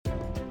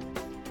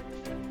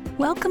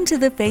Welcome to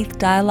the Faith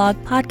Dialogue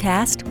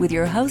podcast with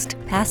your host,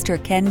 Pastor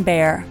Ken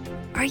Behr.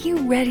 Are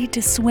you ready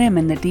to swim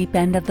in the deep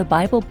end of the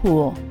Bible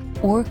pool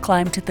or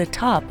climb to the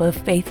top of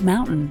Faith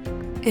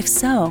Mountain? If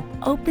so,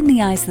 open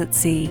the eyes that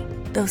see,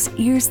 those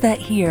ears that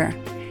hear,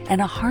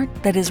 and a heart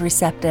that is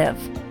receptive.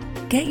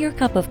 Get your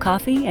cup of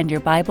coffee and your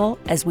Bible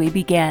as we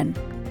begin.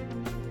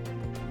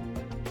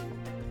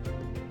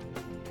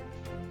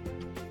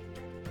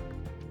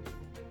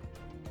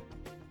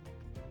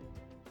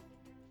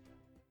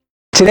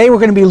 Today we're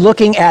going to be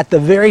looking at the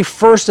very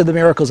first of the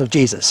miracles of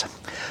Jesus.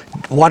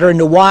 Water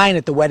into wine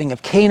at the wedding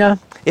of Cana.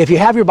 If you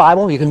have your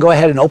Bible, you can go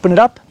ahead and open it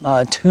up.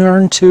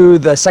 Turn to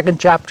the second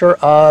chapter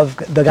of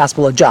the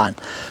Gospel of John.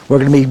 We're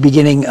going to be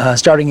beginning,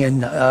 starting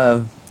in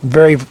the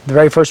very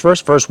first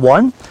verse, verse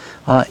 1,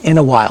 in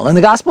a while. In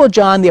the Gospel of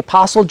John, the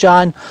Apostle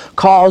John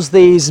calls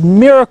these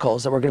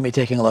miracles that we're going to be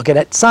taking a look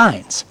at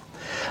signs.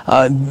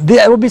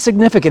 That will be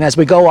significant as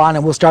we go on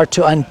and we'll start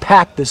to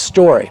unpack this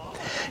story.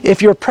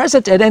 If you're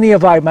present at any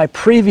of my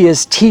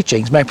previous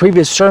teachings, my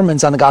previous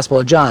sermons on the Gospel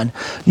of John,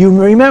 you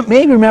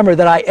may remember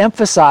that I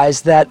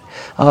emphasized that,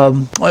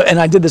 and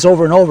I did this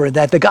over and over,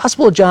 that the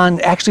Gospel of John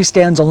actually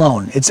stands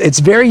alone. It's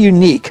very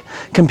unique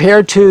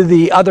compared to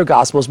the other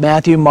Gospels,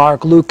 Matthew,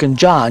 Mark, Luke, and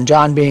John,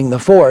 John being the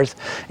fourth.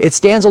 It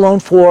stands alone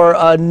for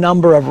a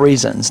number of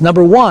reasons.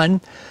 Number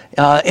one,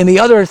 in the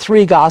other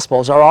three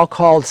Gospels are all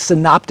called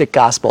synoptic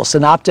Gospels.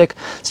 Synoptic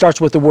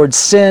starts with the word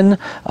syn,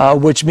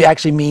 which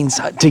actually means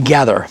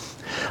together.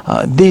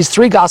 These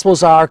three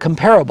Gospels are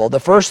comparable. The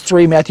first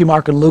three, Matthew,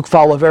 Mark, and Luke,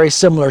 follow a very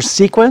similar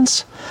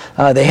sequence.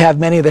 They have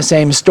many of the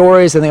same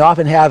stories, and they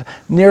often have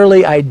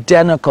nearly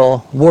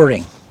identical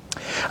wording.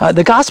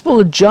 The Gospel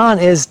of John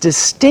is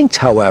distinct,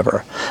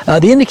 however.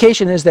 The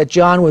indication is that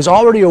John was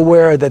already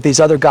aware that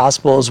these other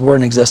Gospels were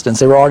in existence.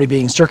 They were already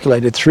being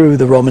circulated through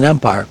the Roman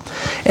Empire.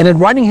 And in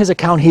writing his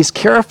account, he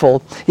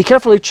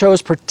carefully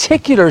chose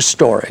particular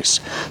stories.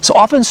 So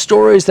often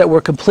stories that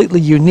were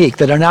completely unique,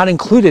 that are not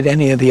included in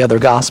any of the other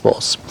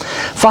Gospels.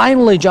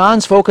 Finally,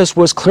 John's focus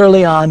was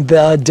clearly on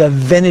the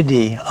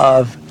divinity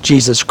of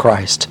Jesus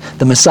Christ,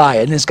 the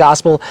Messiah. In his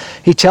gospel,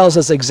 he tells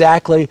us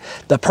exactly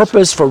the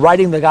purpose for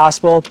writing the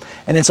gospel,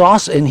 and it's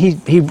also, and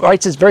he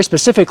writes it very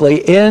specifically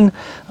in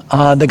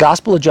the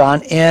Gospel of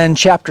John in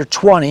chapter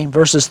 20,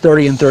 verses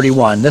 30 and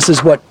 31. This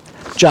is what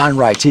John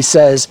writes. He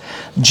says,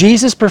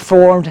 Jesus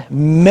performed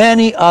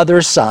many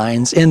other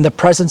signs in the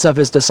presence of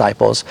his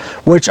disciples,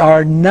 which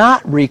are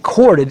not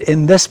recorded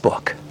in this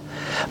book.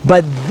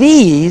 But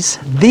these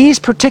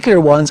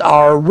particular ones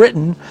are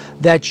written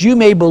that you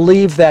may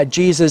believe that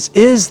Jesus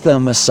is the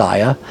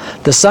Messiah,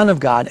 the Son of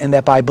God, and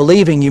that by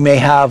believing you may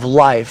have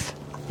life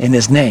in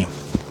his name.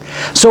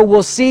 So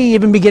we'll see,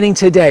 even beginning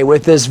today,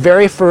 with this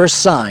very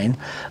first sign,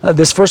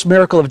 this first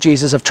miracle of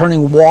Jesus of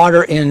turning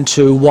water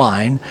into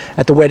wine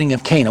at the wedding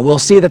of Cana. We'll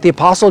see that the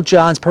Apostle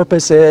John's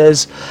purpose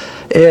is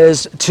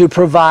to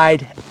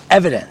provide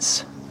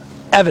evidence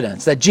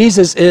that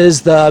Jesus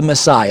is the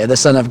Messiah, the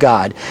Son of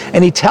God.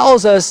 And he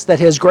tells us that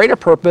his greater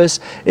purpose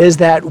is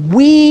that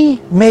we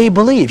may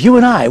believe, you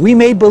and I, we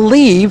may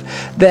believe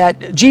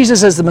that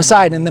Jesus is the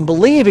Messiah, and then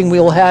believing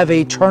we will have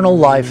eternal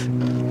life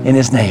in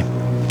his name.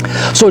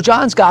 So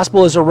John's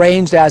Gospel is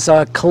arranged as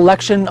a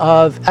collection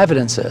of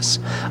evidences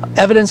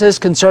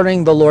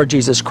concerning the Lord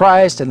Jesus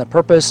Christ, and the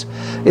purpose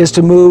is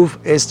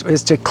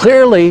to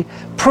clearly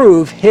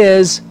prove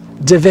his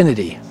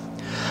divinity.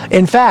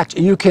 In fact,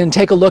 you can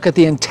take a look at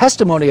the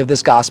testimony of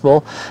this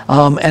gospel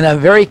and a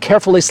very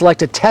carefully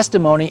selected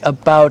testimony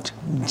about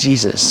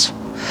Jesus.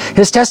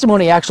 His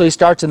testimony actually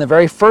starts in the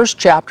very first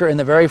chapter, in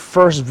the very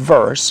first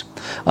verse,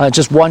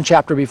 just one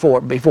chapter before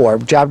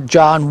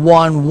John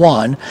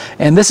 1:1,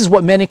 and this is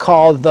what many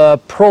call the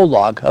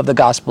prologue of the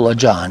Gospel of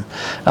John.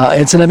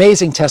 It's an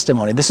amazing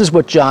testimony. This is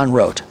what John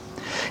wrote.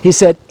 He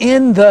said,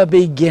 "In the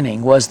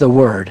beginning was the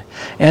Word,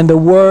 and the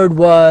Word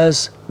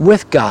was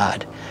with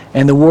God,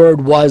 and the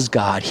Word was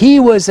God. He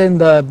was in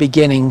the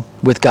beginning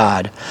with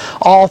God.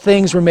 All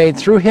things were made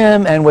through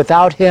him, and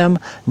without him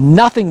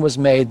nothing was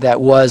made that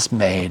was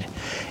made.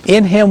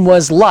 In him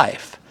was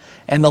life,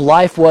 and the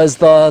life was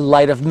the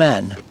light of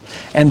men.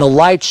 And the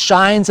light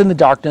shines in the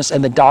darkness,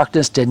 and the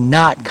darkness did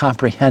not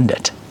comprehend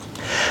it."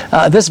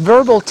 This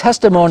verbal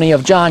testimony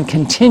of John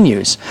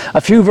continues.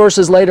 A few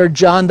verses later,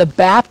 John the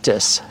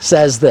Baptist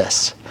says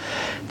this.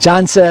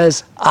 John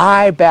says,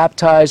 "I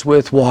baptize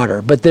with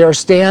water, but there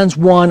stands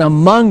one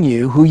among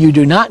you who you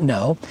do not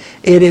know.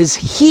 It is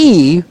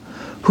he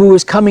who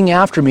is coming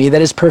after me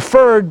that is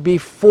preferred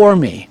before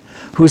me,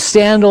 whose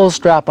sandal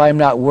strap I am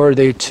not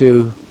worthy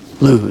to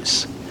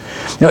loose."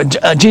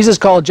 Jesus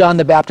called John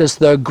the Baptist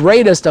the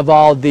greatest of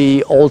all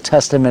the Old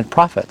Testament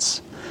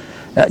prophets.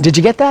 Did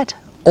you get that?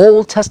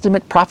 Old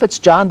Testament prophets,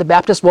 John the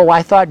Baptist? Well,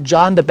 I thought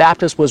John the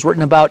Baptist was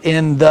written about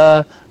in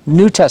the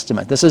New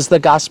Testament. This is the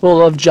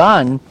Gospel of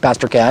John,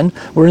 Pastor Ken.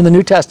 We're in the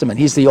New Testament.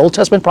 He's the Old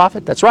Testament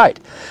prophet? That's right.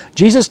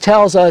 Jesus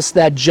tells us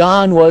that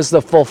John was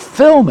the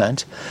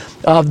fulfillment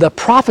of the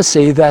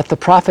prophecy that the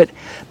prophet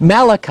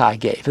Malachi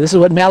gave. This is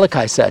what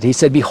Malachi said. He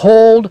said,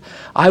 "Behold,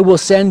 I will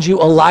send you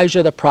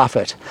Elijah the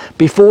prophet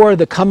before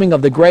the coming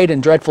of the great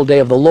and dreadful day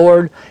of the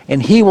Lord,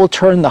 and he will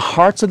turn the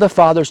hearts of the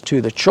fathers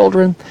to the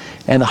children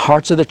and the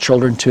hearts of the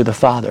children to the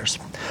fathers."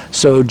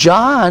 So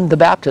John the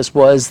Baptist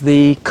was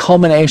the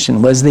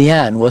culmination, was the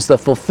end, was the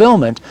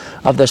fulfillment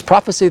of this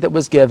prophecy that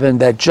was given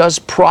that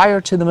just prior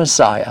to the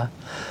Messiah,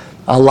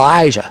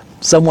 Elijah,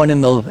 someone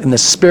in the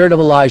spirit of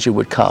Elijah,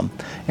 would come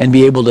and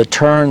be able to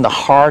turn the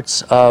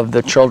hearts of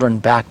the children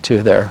back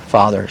to their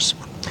fathers.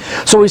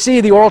 So we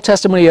see the oral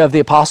testimony of the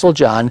Apostle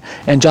John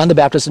and John the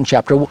Baptist in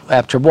chapter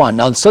 1.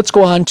 Now let's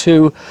go on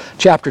to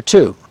chapter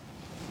 2.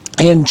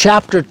 In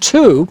chapter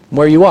 2,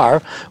 where you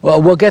are,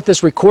 we'll get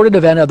this recorded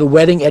event of the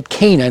wedding at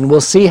Cana, and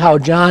we'll see how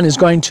John is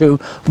going to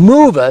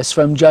move us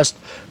from just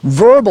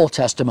verbal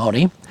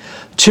testimony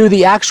to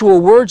the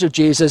actual words of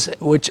Jesus,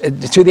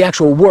 to the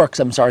actual works,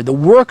 the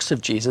works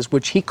of Jesus,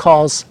 which he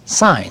calls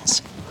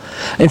signs.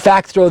 In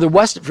fact, through the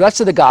rest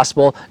of the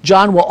gospel,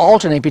 John will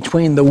alternate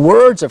between the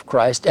words of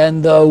Christ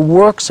and the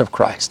works of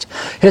Christ.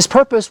 His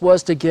purpose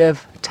was to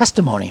give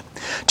testimony,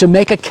 to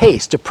make a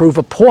case, to prove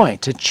a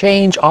point, to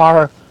change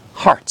our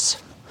hearts.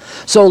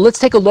 So let's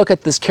take a look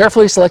at this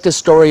carefully selected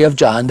story of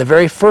John, the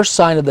very first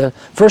of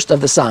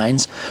the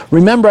signs.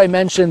 Remember, I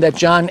mentioned that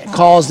John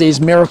calls these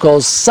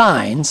miracles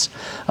signs.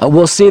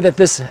 We'll see that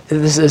this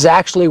is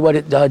actually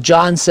what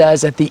John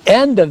says at the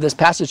end of this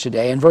passage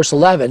today. In verse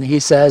 11, he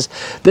says,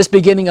 "This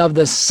beginning of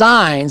the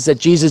signs that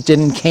Jesus did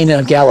in Cana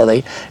of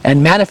Galilee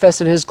and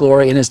manifested his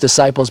glory, and his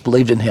disciples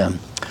believed in him."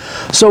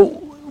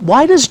 So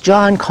why does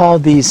John call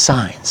these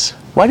signs?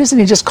 Why doesn't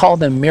he just call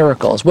them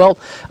miracles? Well,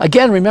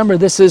 again, remember,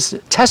 this is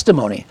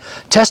testimony.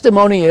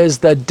 Testimony is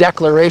the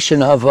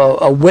declaration of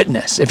a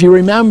witness. If you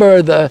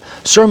remember the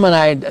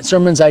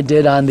sermons I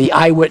did on the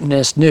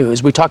eyewitness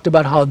news, we talked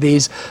about how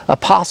these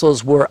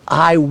apostles were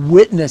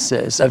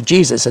eyewitnesses of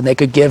Jesus, and they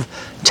could give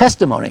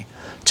testimony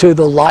to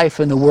the life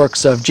and the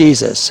works of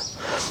Jesus.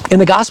 In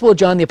the Gospel of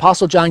John, the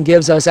Apostle John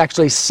gives us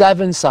actually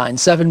 7 signs,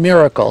 7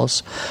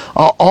 miracles,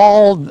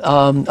 all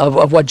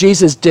of what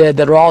Jesus did,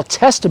 that are all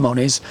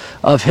testimonies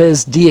of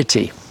his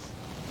deity.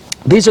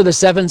 These are the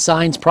 7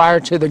 signs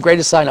prior to the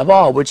greatest sign of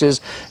all, which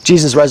is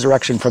Jesus'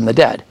 resurrection from the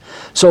dead.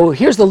 So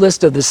here's the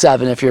list of the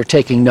 7 if you're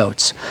taking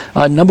notes.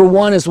 Number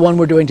 1 is the one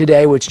we're doing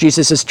today, which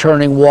Jesus is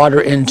turning water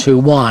into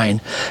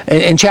wine.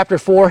 In chapter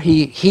 4,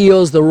 he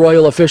heals the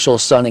royal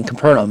official's son in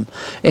Capernaum.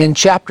 In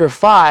chapter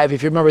 5,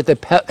 if you remember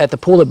at the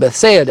pool of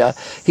Bethsaida,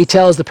 he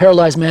tells the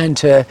paralyzed man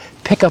to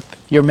pick up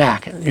your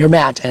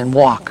mat and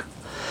walk.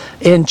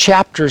 In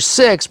chapter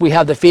 6, we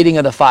have the feeding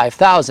of the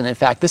 5,000. In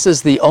fact, this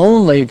is the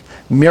only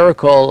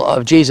miracle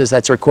of Jesus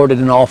that's recorded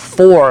in all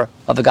 4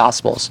 of the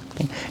Gospels,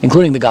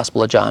 including the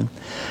Gospel of John.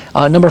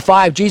 Number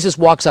 5, Jesus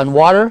walks on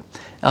water.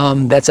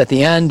 That's at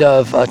the end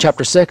of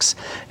chapter 6.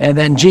 And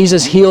then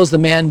Jesus heals the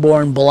man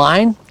born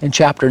blind in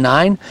chapter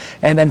 9.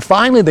 And then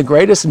finally, the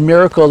greatest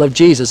miracle of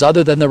Jesus,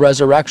 other than the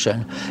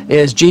resurrection,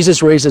 is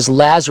Jesus raises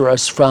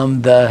Lazarus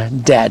from the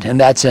dead. And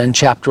that's in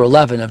chapter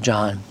 11 of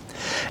John.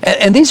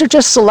 And these are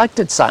just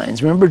selected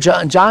signs. Remember,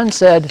 John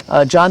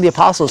the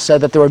Apostle said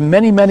that there were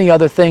many, many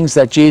other things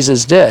that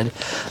Jesus did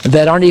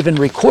that aren't even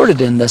recorded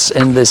in this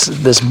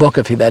book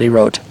that he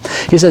wrote.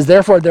 He says,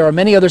 "Therefore, there are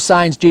many other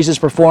signs Jesus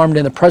performed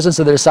in the presence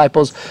of the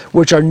disciples,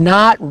 which are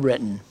not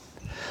written."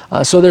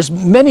 So there's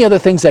many other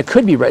things that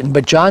could be written,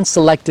 but John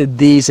selected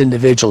these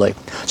individually.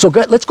 So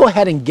let's go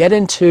ahead and get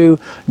into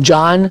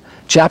John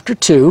chapter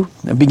 2,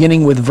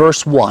 beginning with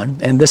verse 1,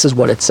 and this is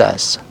what it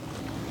says.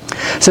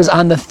 It says,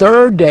 "On the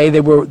 3rd day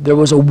there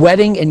was a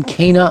wedding in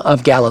Cana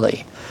of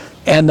Galilee,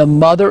 and the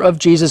mother of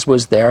Jesus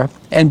was there,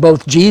 and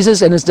both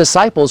Jesus and his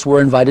disciples were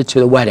invited to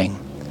the wedding.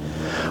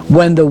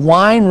 When the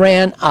wine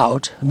ran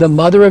out, the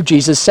mother of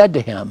Jesus said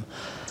to him,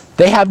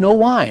 'They have no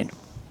wine.'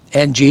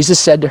 And Jesus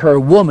said to her,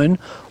 'Woman,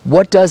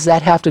 what does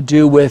that have to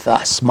do with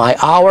us? My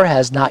hour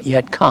has not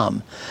yet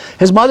come.'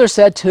 His mother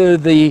said to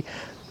the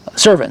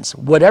servants,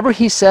 'Whatever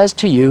he says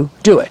to you,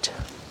 do it.'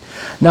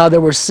 Now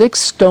there were 6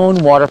 stone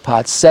water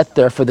pots set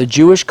there for the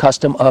Jewish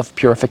custom of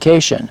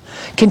purification,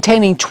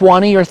 containing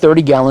 20 or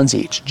 30 gallons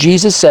each.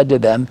 Jesus said to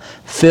them,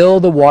 'Fill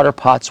the water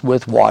pots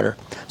with water.'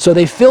 So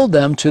they filled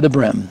them to the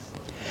brim.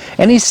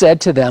 And he said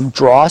to them,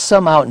 'Draw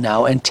some out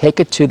now and take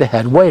it to the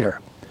head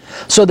waiter.'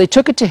 So they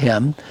took it to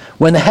him.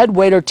 When the head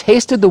waiter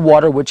tasted the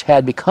water which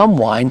had become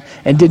wine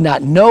and did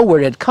not know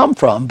where it had come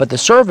from, but the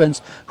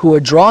servants who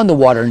had drawn the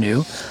water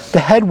knew, the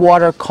head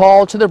waiter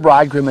called to the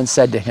bridegroom and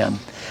said to him,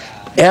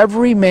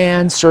 'Every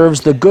man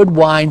serves the good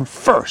wine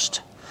first,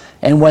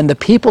 and when the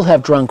people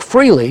have drunk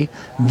freely,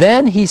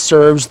 then he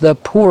serves the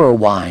poorer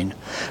wine.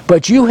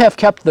 But you have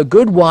kept the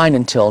good wine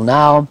until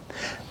now.'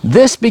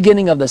 This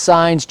beginning of the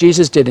signs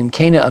Jesus did in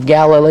Cana of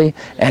Galilee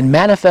and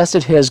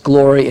manifested his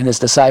glory, and his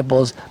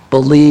disciples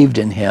believed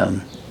in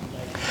him."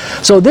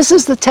 So this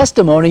is the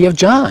testimony of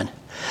John,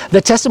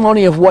 the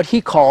testimony of what he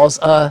calls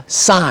a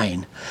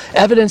sign,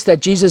 evidence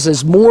that Jesus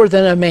is more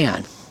than a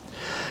man.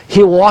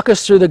 He'll walk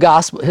us through the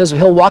gospel.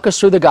 He'll walk us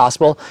through the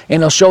gospel,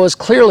 and he'll show us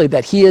clearly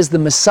that he is the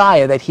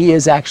Messiah, that he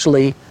is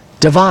actually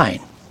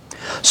divine.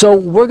 So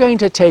we're going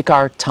to take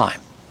our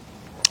time.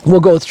 We'll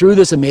go through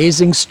this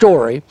amazing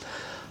story,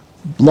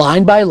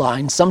 line by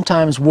line,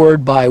 sometimes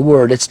word by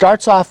word. It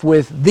starts off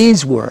with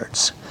these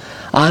words.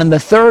 On the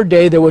third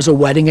day there was a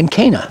wedding in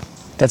Cana.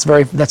 That's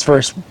the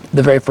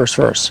very first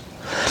verse.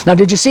 Now,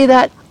 did you see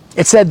that?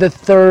 It said the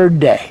third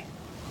day.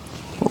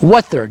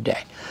 What third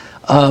day?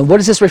 What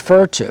does this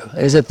refer to?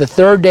 Is it the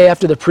third day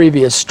after the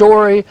previous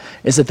story?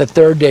 Is it the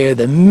third day of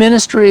the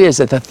ministry? Is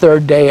it the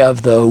third day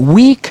of the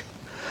week?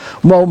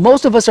 Well,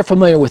 most of us are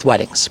familiar with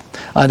weddings.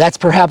 That's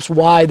perhaps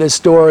why the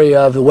story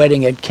of the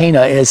wedding at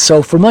Cana is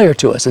so familiar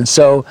to us and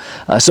so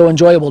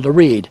enjoyable to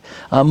read.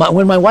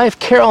 When my wife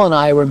Carol and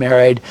I were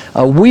married,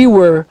 we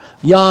were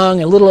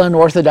young, a little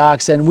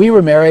unorthodox, and we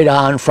were married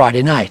on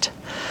Friday night.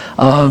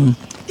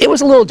 It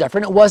was a little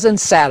different. It wasn't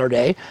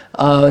Saturday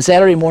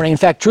morning. In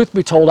fact, truth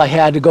be told, I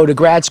had to go to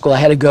grad school. I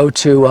had to go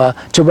to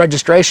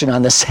registration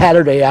on the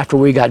Saturday after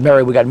we got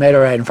married. We got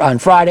married on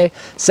Friday.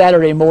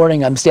 Saturday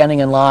morning, I'm standing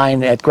in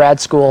line at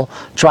grad school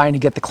trying to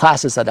get the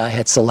classes that I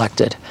had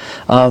selected.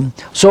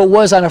 So it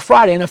was on a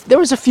Friday, and there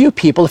was a few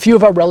people, a few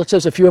of our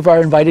relatives, a few of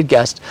our invited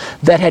guests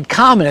that had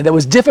commented that it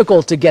was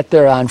difficult to get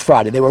there on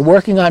Friday. They were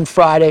working on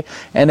Friday,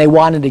 and they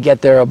wanted to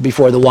get there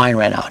before the wine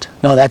ran out.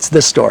 No, that's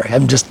this story.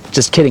 I'm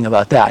just kidding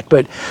about that.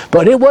 But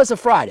it was a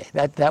Friday.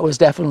 That was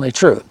definitely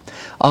true.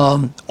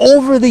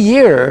 Over the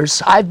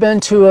years, I've been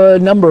to a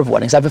number of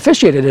weddings. I've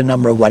officiated a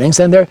number of weddings,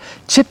 and they're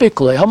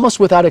typically, almost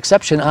without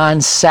exception,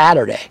 on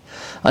Saturday.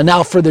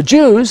 Now, for the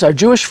Jews, our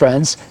Jewish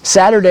friends,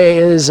 Saturday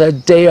is a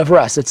day of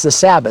rest. It's the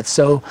Sabbath,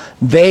 so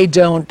they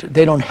don't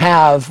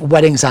have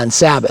weddings on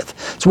Sabbath.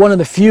 It's one of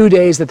the few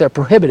days that they're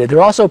prohibited.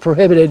 They're also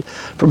prohibited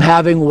from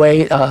having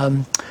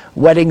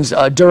weddings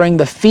during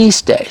the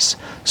feast days.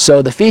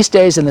 So the feast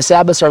days and the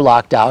Sabbaths are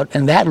locked out,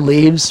 and that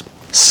leaves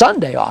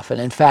Sunday often.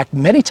 In fact,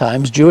 many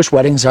times Jewish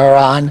weddings are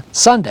on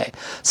Sunday.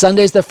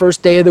 Sunday is the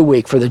first day of the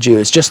week for the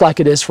Jews, just like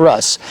it is for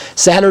us.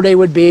 Saturday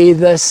would be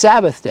the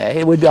Sabbath day.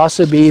 It would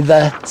also be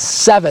the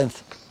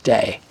seventh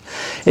day.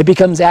 It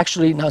becomes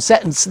actually, now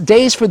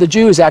days for the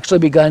Jews actually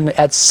begun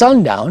at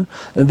sundown.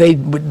 The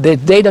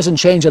day doesn't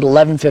change at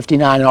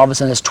 11:59 and all of a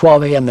sudden it's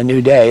 12 a.m. the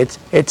new day.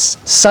 It's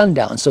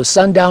sundown. So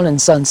sundown and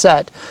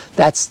sunset,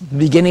 that's the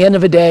beginning, end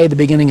of a day, the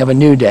beginning of a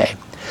new day.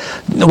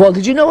 Well,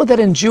 did you know that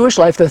in Jewish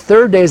life, the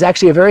third day is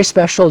actually a very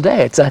special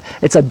day?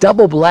 It's a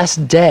double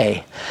blessed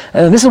day.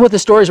 And this is what the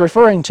story is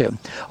referring to.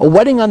 A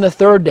wedding on the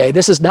third day,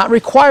 this is not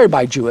required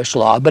by Jewish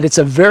law, but it's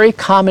a very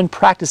common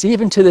practice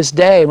even to this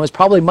day, and was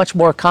probably much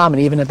more common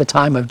even at the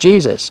time of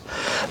Jesus.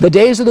 The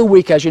days of the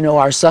week, as you know,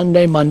 are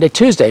Sunday, Monday,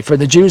 Tuesday. For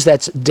the Jews,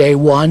 that's day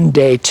 1,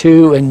 day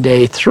 2, and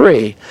day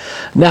 3.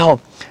 Now,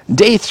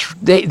 day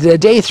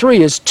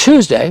 3 is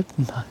Tuesday.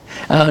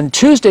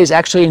 Tuesday is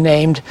actually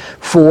named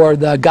for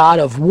the god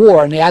of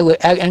war, and the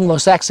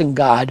Anglo-Saxon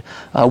god,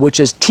 which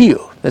is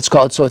Tiu. It's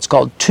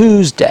called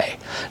Tuesday.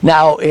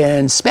 Now,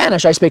 in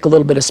Spanish, I speak a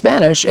little bit of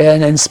Spanish,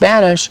 and in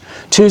Spanish,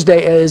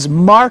 Tuesday is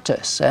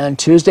Martes, and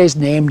Tuesday is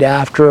named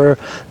after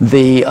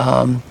the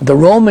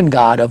Roman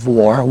god of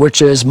war,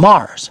 which is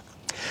Mars.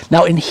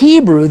 Now, in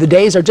Hebrew, the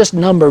days are just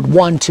numbered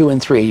 1, 2,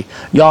 and 3.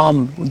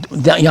 Yom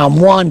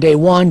 1,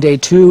 day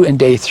 2, and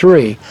day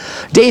 3.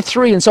 Day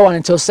 3 and so on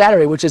until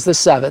Saturday, which is the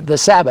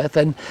Sabbath.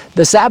 And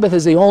the Sabbath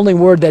is the only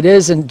word that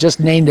isn't just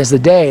named as the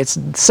day. It's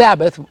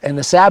Sabbath, and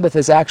the Sabbath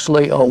is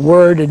actually a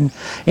word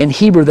in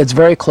Hebrew that's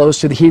very close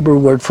to the Hebrew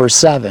word for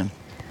 7.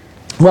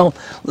 Well,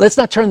 let's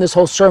not turn this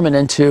whole sermon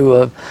into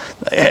a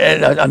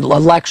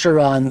lecture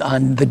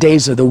on the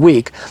days of the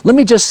week. Let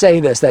me just say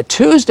this, that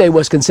Tuesday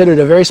was considered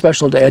a very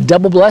special day, a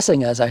double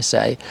blessing, as I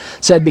said,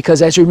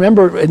 because as you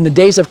remember in the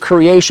days of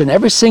creation,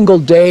 every single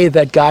day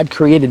that God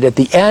created, at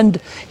the end,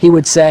 he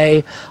would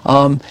say,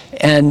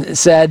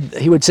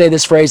 he would say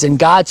this phrase, and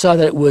God saw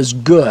that it was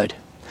good.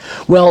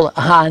 Well,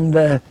 on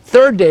the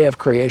third day of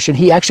creation,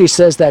 he actually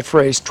says that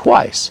phrase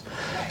twice.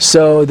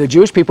 So the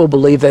Jewish people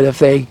believe that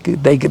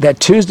that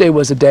Tuesday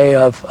was a day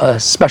of a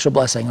special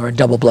blessing or a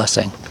double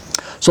blessing.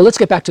 So let's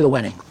get back to the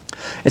wedding.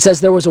 It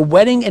says there was a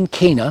wedding in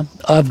Cana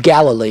of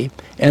Galilee,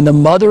 and the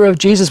mother of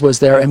Jesus was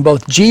there, and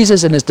both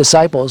Jesus and his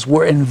disciples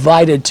were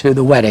invited to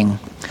the wedding.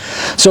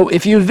 So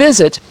if you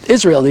visit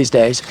Israel these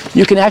days,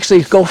 you can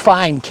actually go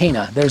find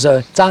Cana.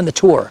 It's on the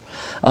tour.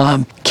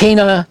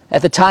 Cana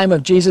at the time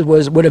of Jesus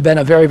would have been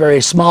a very,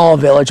 very small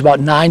village, about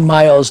 9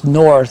 miles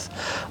north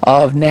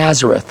of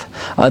Nazareth.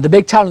 The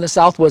big town in the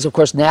south was, of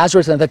course,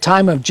 Nazareth. And at the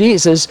time of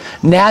Jesus,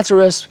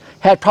 Nazareth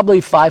had probably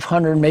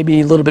 500,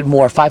 maybe a little bit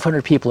more,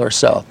 500 people or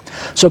so.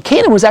 So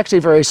Cana was actually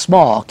very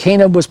small.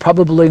 Cana was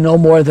probably no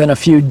more than a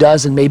few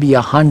dozen, maybe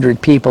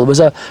 100 people. It was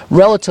a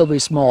relatively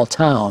small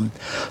town.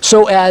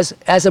 So as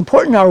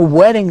important our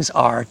weddings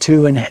are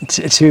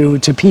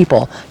to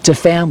people, to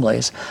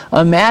families,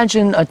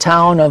 imagine a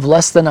town of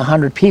less than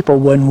 100 people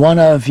when one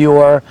of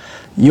your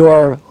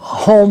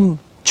home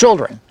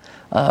children,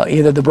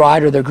 either the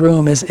bride or the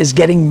groom, is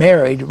getting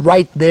married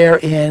right there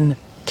in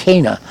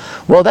Cana.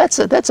 Well, that's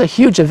a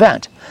huge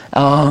event.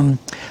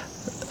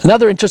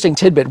 Another interesting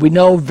tidbit, we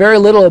know very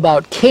little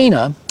about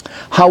Cana.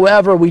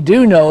 However, we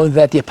do know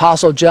that the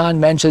Apostle John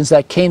mentions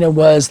that Cana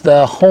was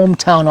the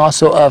hometown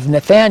also of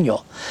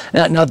Nathanael.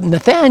 Now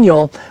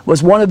Nathanael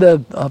was one of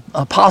the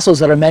apostles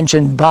that are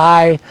mentioned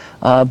by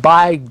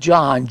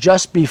John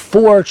just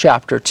before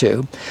chapter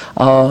 2.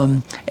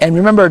 And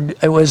remember,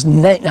 it was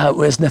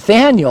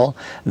Nathanael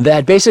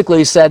that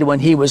basically said when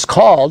he was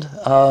called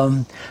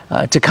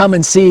to come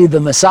and see the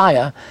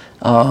Messiah,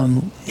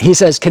 he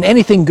says, "Can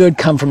anything good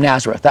come from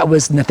Nazareth?" That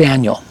was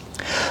Nathanael.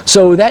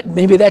 So that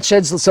maybe that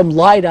sheds some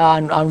light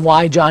on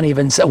why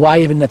even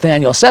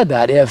Nathanael said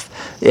that. If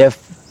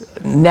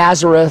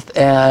Nazareth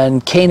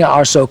and Cana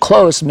are so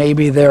close,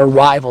 maybe they're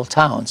rival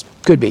towns.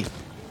 Could be.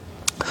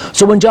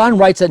 So when John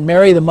writes that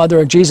Mary, the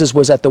mother of Jesus,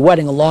 was at the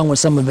wedding along with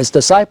some of his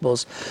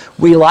disciples,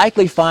 we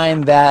likely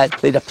find that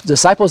the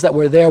disciples that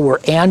were there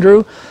were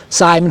Andrew,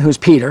 Simon, who's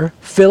Peter,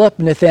 Philip,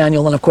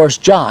 Nathanael, and of course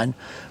John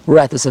were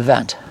at this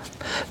event.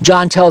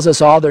 John tells us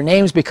all their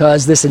names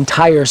because this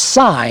entire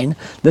sign,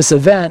 this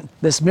event,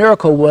 this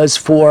miracle was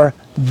for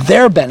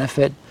their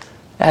benefit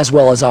as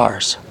well as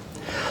ours.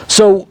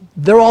 So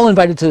they're all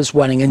invited to this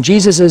wedding, and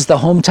Jesus is the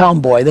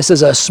hometown boy. This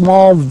is a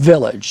small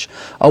village.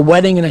 A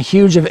wedding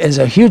is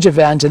a huge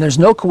event, and there's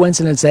no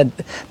coincidence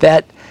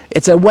that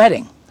it's a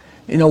wedding.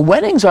 You know,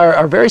 weddings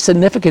are very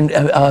significant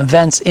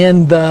events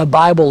in the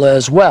Bible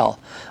as well.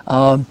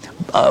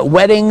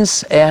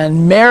 Weddings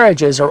and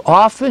marriages are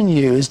often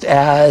used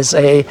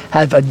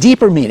have a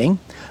deeper meaning,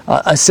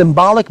 a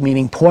symbolic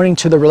meaning pointing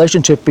to the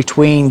relationship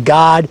between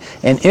God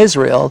and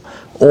Israel,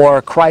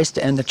 or Christ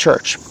and the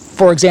church.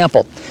 For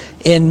example,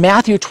 in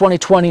Matthew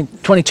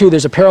 22,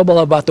 there's a parable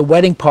about the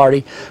wedding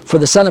party for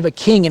the son of a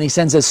king, and he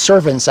sends his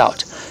servants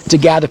out to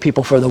gather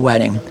people for the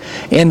wedding.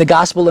 In the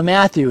Gospel of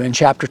Matthew, in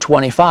chapter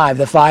 25,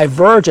 the 5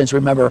 virgins,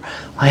 remember,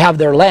 have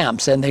their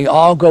lamps, and they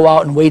all go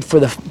out and wait for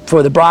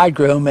the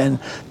bridegroom, and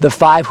the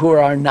 5 who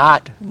aren't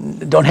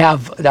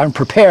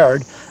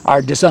prepared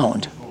are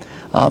disowned.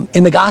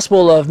 In the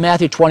Gospel of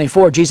Matthew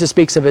 24, Jesus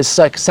speaks of his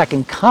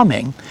second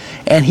coming,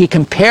 and he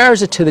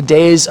compares it to the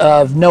days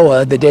of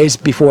Noah, the days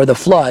before the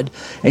flood.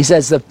 And he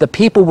says that the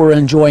people were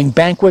enjoying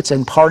banquets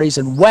and parties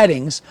and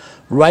weddings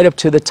right up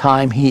to the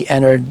time he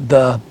entered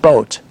the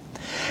boat.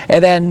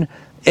 And then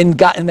in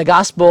the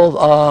Gospel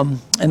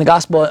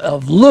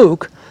of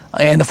Luke,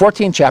 in the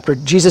 14th chapter,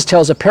 Jesus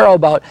tells a parable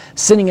about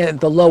sitting at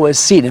the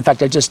lowest seat. In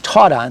fact, I just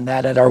taught on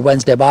that at our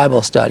Wednesday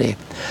Bible study.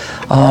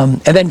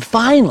 And then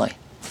finally,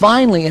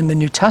 in the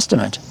New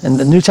Testament,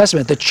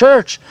 the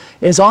church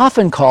is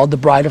often called the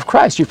bride of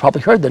Christ. You've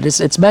probably heard that.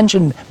 It's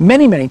mentioned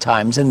many, many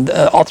times and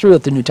all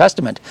throughout the New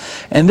Testament.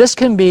 And this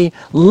will be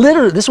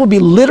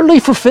literally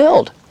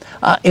fulfilled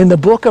in the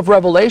book of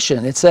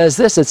Revelation. It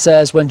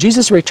says, when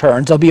Jesus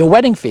returns, there'll be a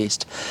wedding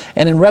feast.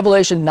 And in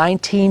Revelation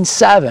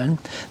 19:7,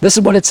 this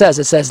is what it says.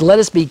 It says, "Let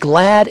us be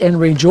glad and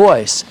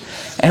rejoice,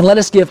 and let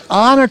us give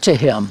honor to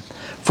him.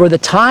 For the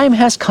time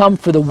has come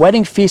for the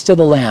wedding feast of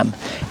the Lamb,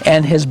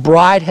 and his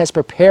bride has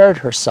prepared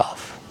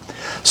herself."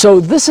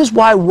 So this is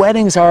why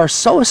weddings are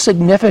so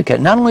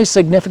significant, not only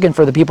significant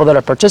for the people that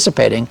are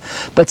participating,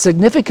 but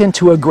significant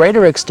to a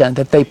greater extent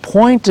that they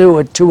point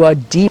to a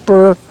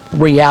deeper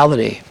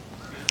reality.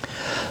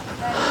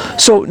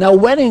 So now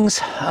weddings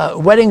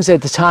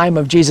at the time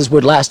of Jesus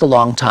would last a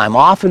long time,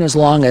 often as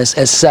long as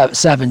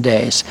 7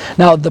 days.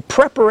 Now the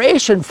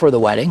preparation for the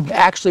wedding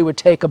actually would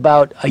take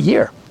about a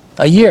year.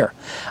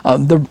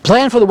 The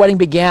plan for the wedding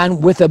began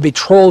with a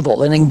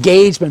betrothal, an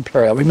engagement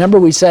period. Remember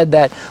we said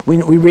that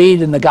we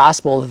read in the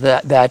gospel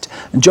that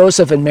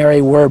Joseph and Mary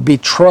were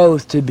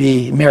betrothed to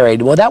be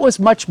married. Well, that was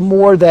much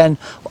more than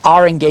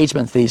our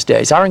engagements these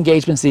days. Our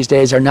engagements these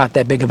days are not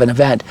that big of an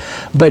event.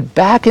 But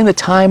back in the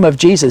time of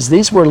Jesus,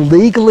 these were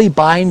legally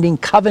binding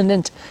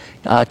covenant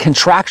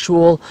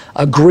contractual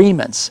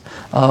agreements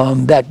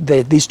that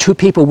these two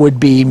people would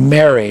be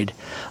married.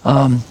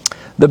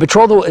 The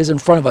betrothal is in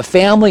front of a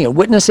family and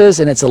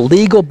witnesses, and it's a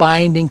legal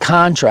binding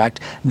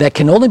contract that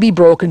can only be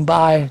broken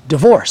by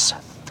divorce.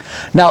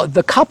 Now,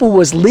 the couple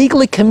was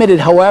legally committed,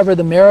 however,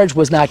 the marriage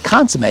was not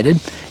consummated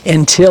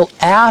until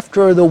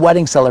after the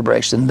wedding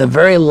celebration. The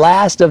very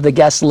last of the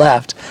guests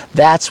left,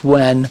 that's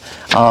when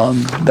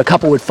the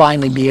couple would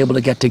finally be able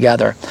to get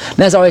together.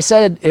 And as I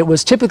said, it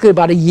was typically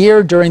about a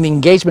year during the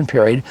engagement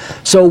period.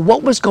 So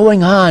what was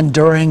going on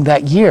during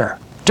that year?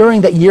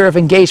 During that year of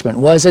engagement?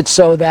 Was it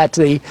so that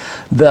the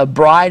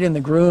bride and the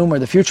groom, or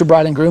the future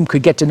bride and groom,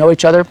 could get to know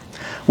each other?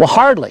 Well,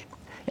 hardly.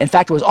 In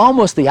fact, it was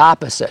almost the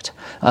opposite.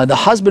 The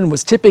husband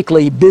was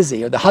typically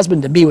busy, or the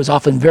husband-to-be was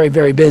often very,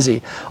 very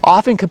busy,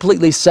 often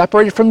completely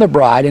separated from the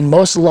bride, and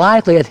most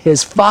likely at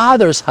his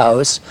father's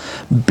house,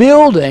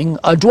 building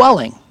a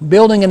dwelling,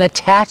 building an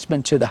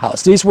attachment to the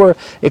house. These were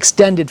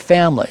extended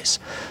families.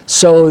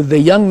 So the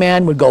young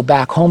man would go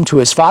back home to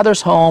his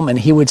father's home, and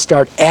he would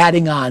start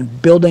adding on,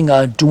 building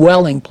a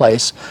dwelling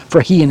place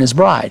for he and his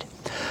bride.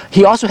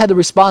 he also had the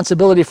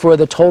responsibility for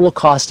the total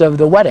cost of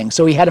the wedding.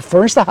 So he had to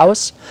furnish the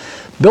house,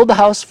 build the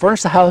house,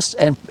 furnish the house,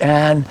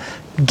 and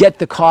get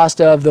the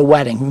cost of the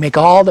wedding, make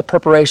all the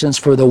preparations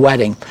for the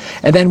wedding.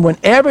 And then when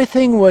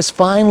everything was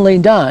finally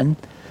done,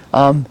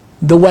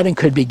 the wedding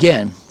could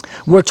begin.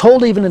 We're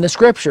told even in the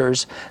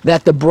scriptures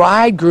that the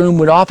bridegroom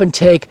would often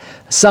take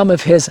some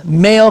of his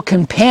male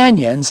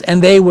companions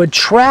and they would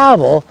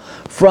travel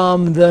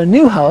from the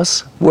new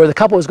house where the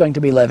couple was going to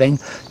be living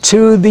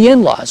to the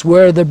in-laws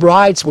where the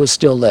bride was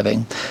still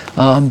living.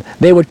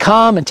 They would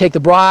come and take the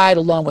bride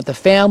along with the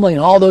family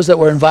and all those that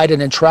were invited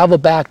and travel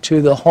back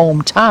to the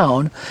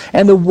hometown,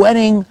 and the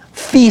wedding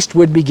feast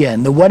would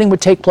begin. The wedding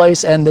would take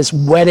place and this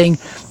wedding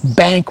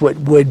banquet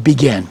would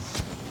begin.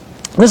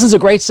 This is a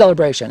great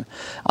celebration,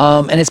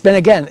 and it's been,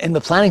 again, in the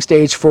planning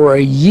stage for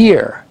a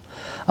year.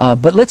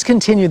 But let's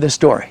continue the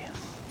story.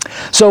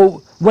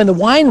 So when the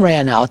wine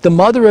ran out, the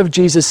mother of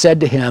Jesus said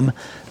to him,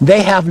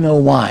 "They have no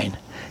wine."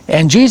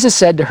 And Jesus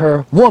said to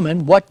her,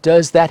 "Woman, what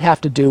does that have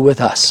to do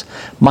with us?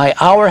 My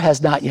hour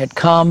has not yet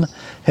come."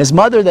 His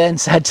mother then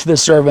said to the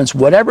servants,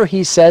 "Whatever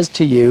he says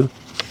to you,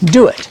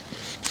 do it."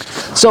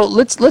 So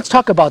let's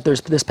talk about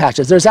this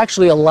passage. There's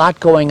actually a lot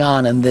going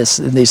on in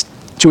these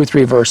 2 or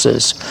 3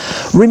 verses.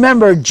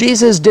 Remember,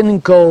 Jesus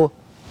didn't go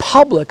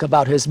public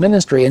about his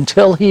ministry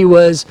until he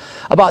was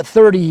about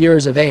 30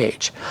 years of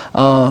age.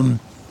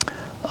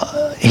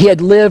 He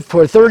had lived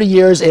for 30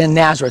 years in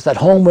Nazareth at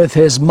home with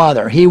his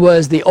mother. He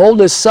was the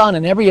oldest son,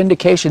 and every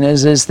indication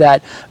is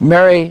that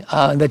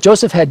that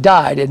Joseph had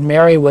died and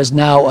Mary was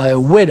now a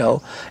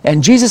widow,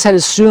 and Jesus had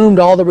assumed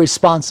all the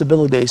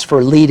responsibilities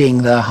for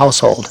leading the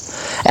household.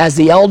 As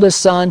the eldest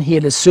son, he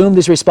had assumed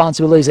these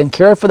responsibilities and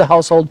cared for the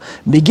household,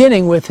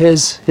 beginning with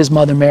his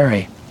mother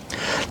Mary.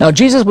 Now,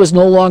 Jesus was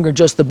no longer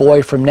just the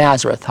boy from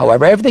Nazareth.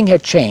 However, everything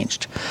had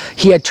changed.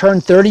 He had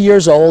turned 30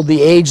 years old,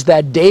 the age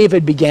that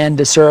David began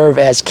to serve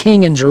as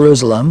king in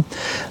Jerusalem.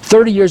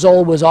 30 years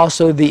old was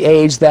also the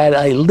age that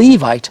a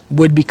Levite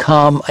would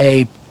become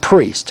a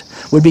priest,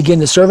 would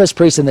begin to serve as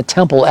priest in the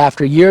temple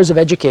after years of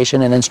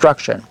education and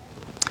instruction.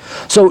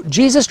 So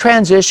Jesus'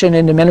 transition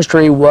into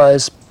ministry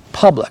was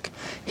public.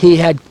 He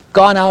had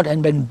gone out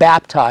and been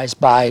baptized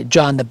by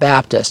John the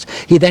Baptist.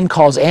 He then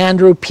calls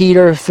Andrew,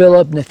 Peter,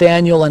 Philip,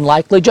 Nathanael, and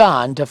likely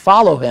John to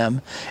follow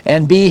him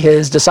and be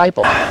his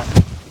disciple.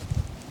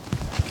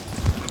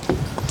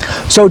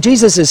 So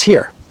Jesus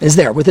is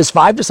there with his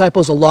 5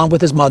 disciples along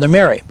with his mother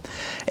Mary.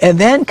 And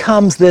then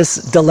comes this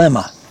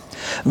dilemma.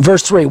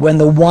 Verse 3, when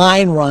the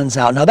wine runs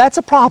out. Now that's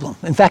a problem.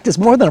 In fact, it's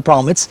more than a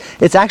problem.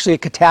 It's actually a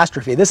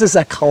catastrophe. This is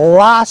a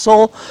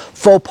colossal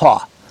faux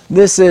pas.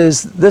 This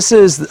is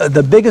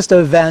the biggest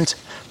event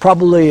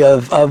probably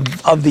of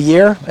the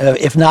year,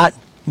 if not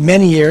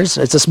many years.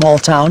 It's a small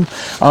town.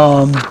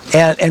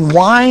 And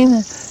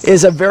wine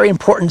is a very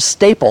important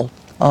staple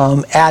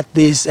at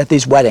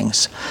these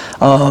weddings.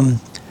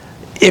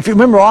 If you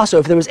remember also,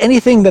 if there was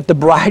anything that the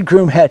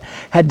bridegroom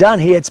had done,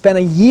 he had spent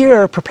a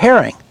year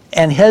preparing.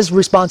 And his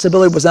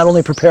responsibility was not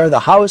only prepare the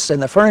house and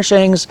the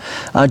furnishings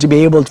to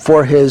be able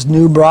for his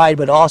new bride,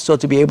 but also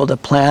to be able to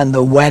plan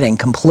the wedding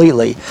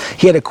completely.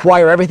 He had to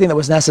acquire everything that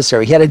was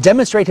necessary. He had to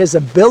demonstrate his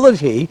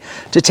ability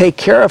to take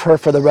care of her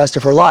for the rest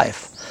of her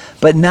life.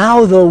 But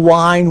now the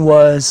wine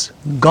was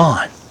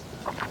gone.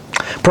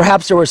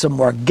 Perhaps there were some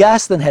more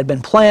guests than had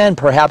been planned.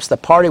 Perhaps the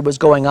party was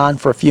going on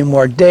for a few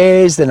more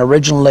days than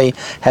originally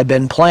had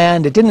been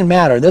planned. It didn't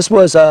matter. This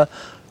was a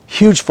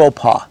huge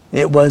faux pas.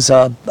 It was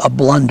a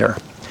blunder.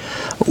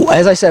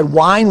 As I said,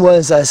 wine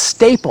was a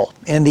staple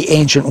in the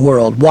ancient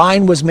world.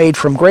 Wine was made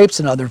from grapes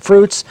and other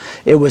fruits.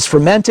 It was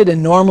fermented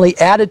and normally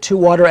added to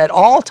water at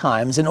all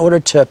times in order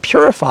to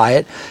purify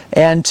it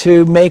and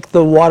to make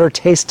the water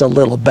taste a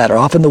little better.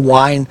 Often the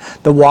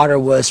water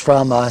was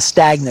from a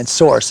stagnant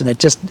source, and it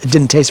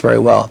didn't taste very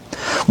well.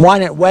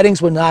 Wine at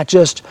weddings was not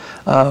just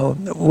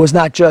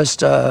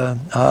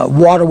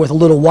water with a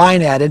little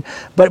wine added,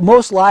 but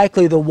most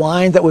likely the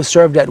wine that was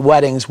served at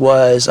weddings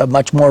was a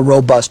much more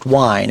robust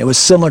wine. It was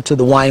similar to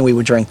the wine we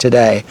would drink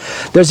today.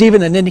 There's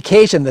even an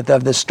indication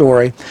of this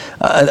story,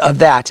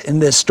 in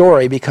this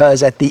story,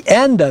 because at the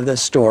end of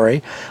this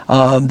story,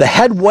 the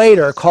head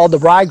waiter called the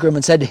bridegroom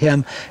and said to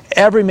him,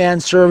 "Every man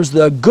serves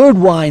the good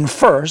wine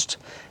first,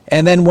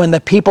 and then when the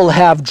people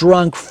have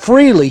drunk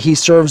freely, he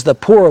serves the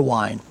poor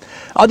wine."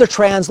 Other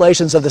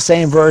translations of the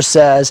same verse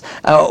says,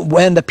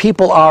 when the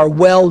people are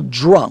well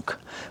drunk.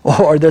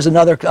 Or there's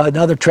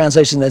another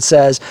translation that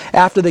says,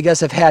 after the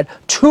guests have had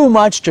too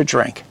much to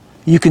drink,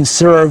 you can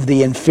serve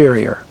the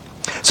inferior.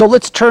 So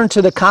let's turn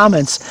to the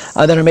comments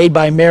that are made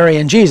by Mary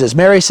and Jesus.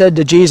 Mary said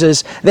to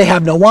Jesus, "They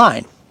have no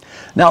wine."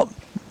 Now,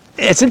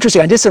 it's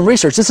interesting. I did some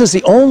research. This is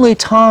the only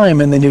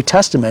time in the New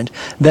Testament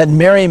that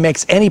Mary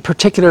makes any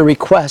particular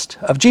request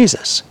of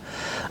Jesus.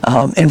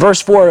 In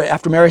verse 4,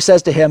 after Mary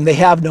says to him, "They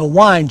have no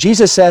wine,"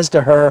 Jesus says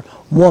to her,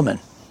 "Woman."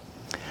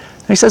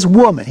 He says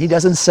woman. He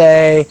doesn't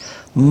say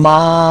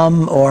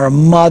mom or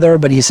mother,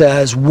 but he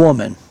says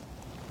woman.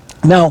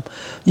 Now,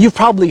 you've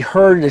probably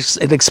heard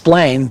it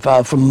explained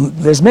from,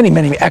 there's many,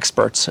 many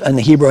experts in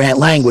the Hebrew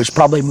language,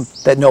 probably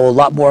that know a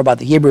lot more about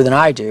the Hebrew than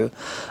I do.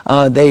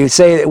 They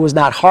say it was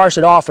not harsh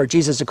at all for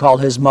Jesus to call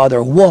his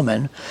mother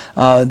woman.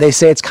 They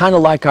say it's kind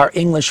of like our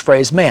English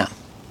phrase ma'am.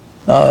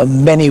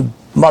 Many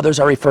mothers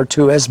are referred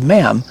to as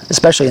ma'am,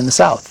 especially in the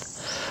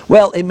South.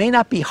 Well, it may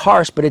not be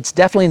harsh, but it's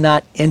definitely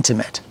not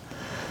intimate.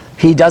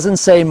 He doesn't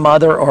say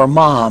mother or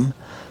mom.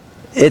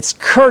 It's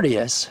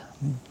courteous,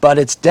 but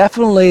it's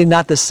definitely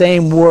not the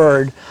same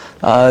word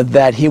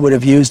that he would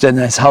have used in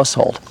his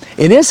household.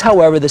 It is,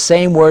 however, the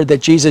same word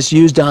that Jesus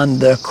used on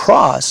the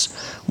cross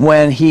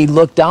when he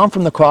looked down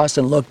from the cross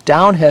and looked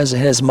down at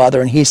his mother,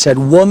 and he said,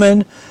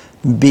 "Woman,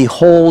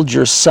 behold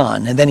your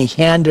son." And then he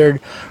handed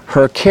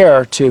her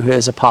care to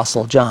his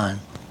apostle John.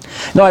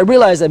 Now, I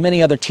realize that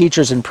many other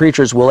teachers and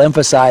preachers will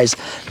emphasize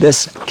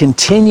this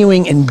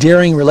continuing,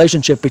 endearing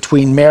relationship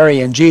between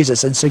Mary and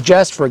Jesus and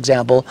suggest, for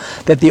example,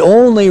 that the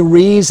only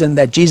reason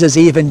that Jesus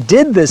even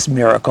did this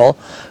miracle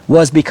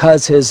was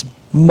because his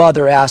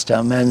mother asked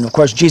him. And, of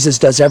course, Jesus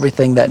does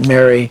everything that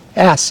Mary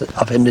asks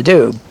of him to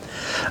do.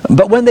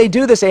 But when they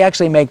do this, they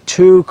actually make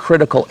two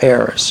critical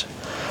errors.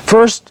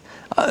 First,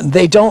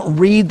 they don't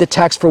read the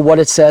text for what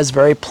it says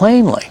very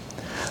plainly.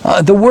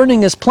 The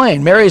wording is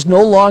plain. Mary is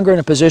no longer in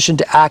a position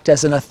to act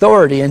as an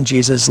authority in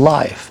Jesus'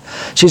 life.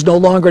 She's no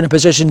longer in a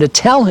position to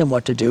tell him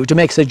what to do, to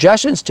make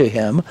suggestions to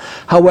him.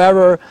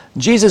 However,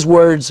 Jesus'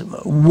 words,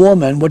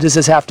 woman, what does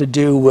this have to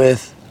do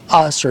with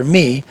us or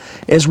me,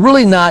 is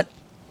really not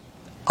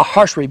a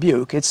harsh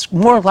rebuke. It's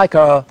more like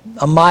a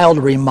mild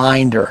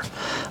reminder.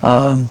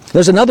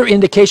 There's another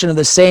indication of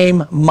the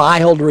same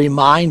mild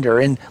reminder.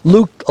 In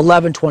Luke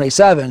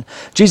 11:27,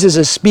 Jesus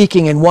is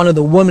speaking, and one of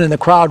the women in the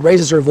crowd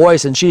raises her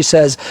voice, and she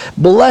says,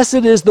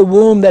 "Blessed is the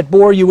womb that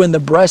bore you and the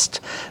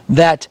breast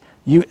that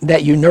you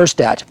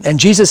nursed at." And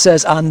Jesus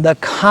says, on the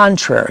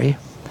contrary,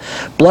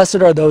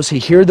 "Blessed are those who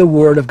hear the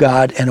word of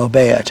God and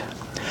obey it."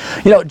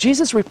 You know,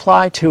 Jesus'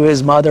 reply to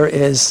his mother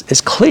is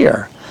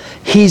clear.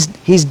 He's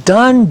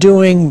done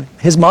doing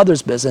his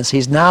mother's business.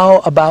 He's now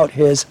about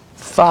his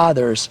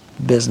Father's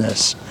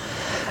business.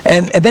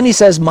 And then he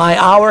says, my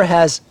hour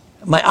has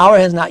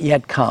not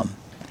yet come.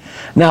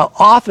 Now,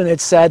 often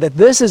it's said that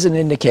this is an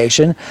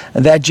indication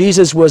that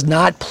Jesus was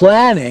not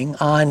planning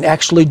on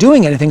actually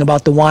doing anything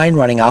about the wine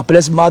running out, but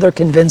his mother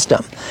convinced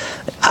him.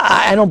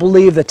 I don't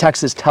believe the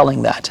text is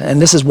telling that,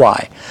 and this is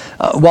why.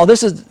 While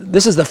this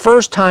is the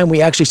first time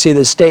we actually see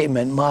this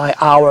statement, "My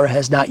hour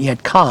has not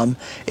yet come,"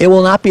 it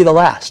will not be the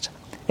last.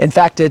 In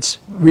fact, it's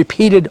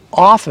repeated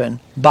often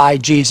by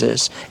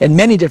Jesus in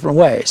many different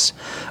ways.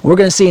 We're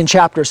going to see in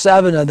chapter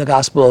 7 of the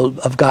Gospel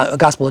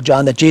of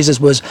John that Jesus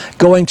was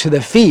going to the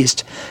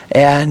feast,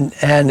 and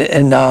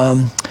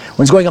when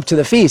he's going up to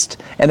the feast,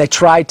 and they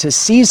tried to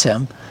seize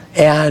him,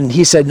 and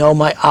he said, "No,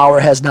 my hour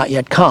has not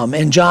yet come."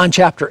 In John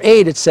chapter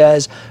 8, it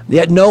says,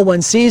 "Yet no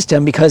one seized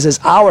him because his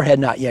hour had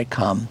not yet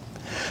come."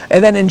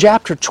 And then in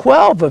chapter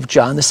 12 of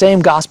John, the same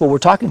gospel we're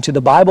talking to,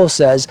 the Bible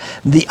says,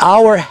 "The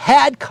hour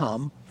had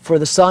come for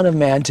the Son of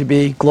Man to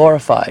be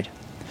glorified."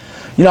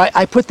 You know,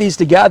 I put these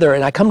together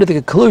and I come to the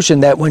conclusion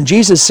that when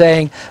Jesus is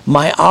saying,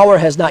 "My hour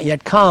has not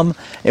yet come,"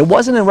 it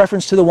wasn't in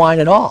reference to the wine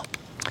at all.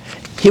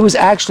 He was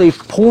actually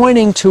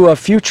pointing to a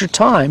future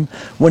time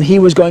when he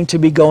was going to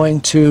be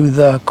going to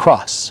the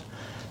cross.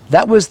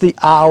 That was the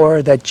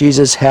hour that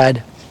Jesus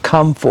had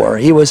come for.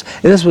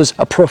 This was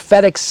a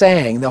prophetic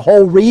saying. The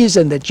whole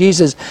reason that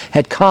Jesus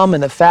had come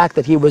and the fact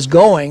that he was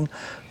going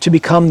to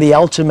become the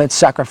ultimate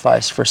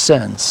sacrifice for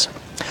sins.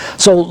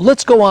 So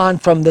let's go on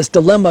from this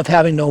dilemma of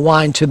having no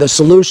wine to the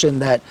solution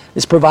that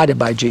is provided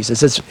by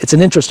Jesus. It's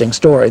an interesting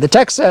story. The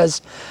text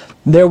says,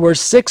 "There were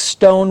 6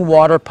 stone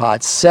water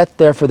pots set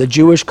there for the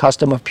Jewish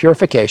custom of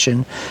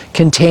purification,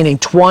 containing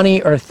 20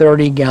 or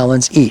 30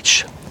 gallons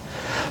each."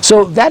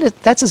 So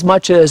that's as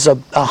much as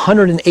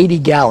 180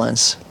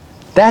 gallons.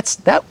 That's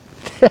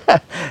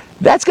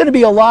going to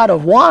be a lot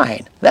of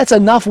wine. That's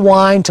enough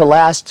wine to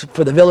last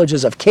for the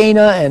villages of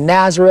Cana and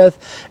Nazareth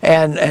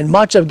and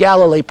much of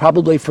Galilee,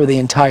 probably for the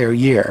entire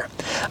year.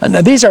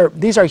 Now these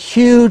are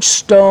huge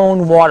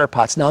stone water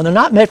pots. Now they're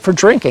not meant for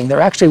drinking.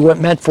 They're actually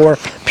meant for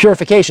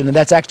purification, and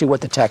that's actually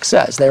what the text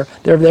says. They're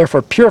there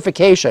for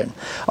purification.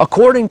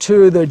 According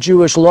to the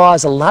Jewish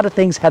laws, a lot of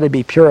things had to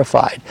be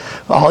purified.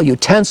 All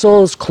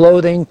utensils,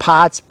 clothing,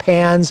 pots,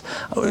 pans,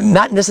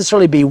 not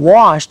necessarily be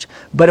washed,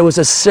 but it was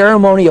a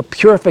ceremony of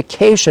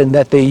purification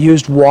that they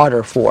used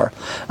water for.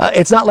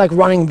 It's not like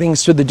running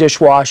things through the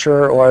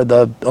dishwasher or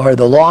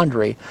the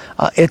laundry.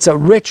 It's a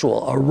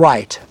ritual, a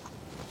rite.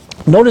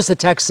 Notice the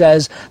text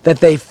says that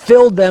they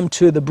filled them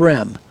to the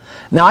brim.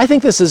 Now, I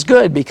think this is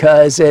good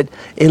because it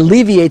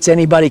alleviates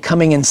anybody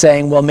coming and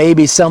saying, well,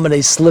 maybe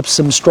somebody slipped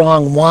some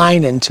strong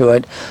wine into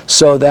it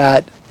so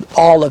that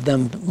all of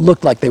them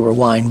looked like they were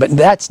wine. But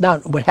that's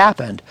not what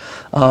happened.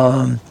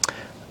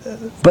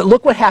 But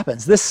look what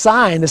happens. This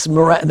sign,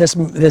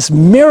 this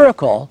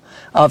miracle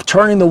of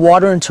turning the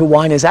water into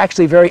wine is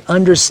actually very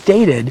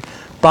understated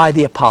by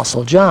the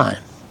Apostle John.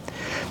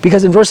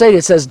 Because in verse 8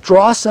 it says,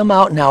 draw some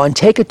out now and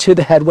take it to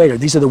the head waiter.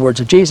 These are the words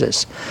of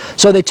Jesus.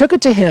 So they took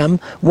it to him.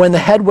 When the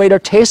head waiter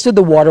tasted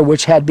the water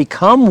which had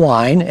become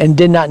wine and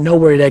did not know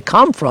where it had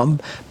come from,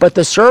 but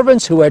the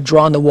servants who had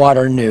drawn the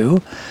water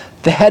knew,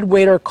 the head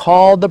waiter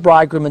called the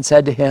bridegroom and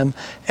said to him,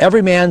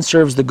 every man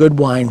serves the good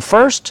wine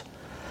first,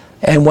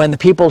 and when the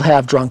people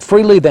have drunk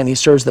freely, then he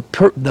serves the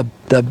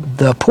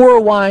poor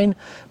wine,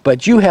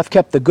 but you have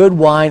kept the good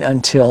wine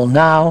until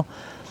now.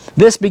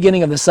 This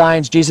beginning of the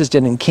signs Jesus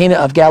did in Cana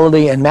of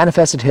Galilee and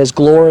manifested his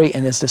glory,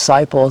 and his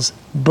disciples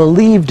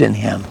believed in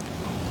him.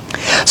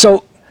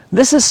 So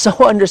this is so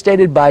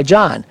understated by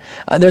John.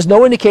 There's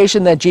no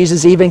indication that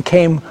Jesus even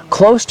came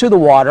close to the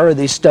water, or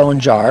these stone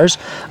jars,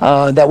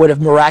 that would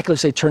have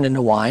miraculously turned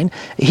into wine.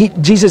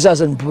 Jesus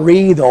doesn't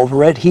breathe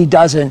over it. He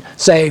doesn't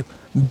say,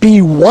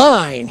 be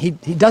wine. He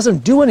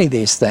doesn't do any of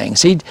these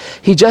things.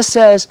 He just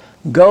says,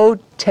 go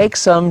take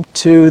some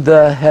to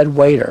the head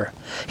waiter.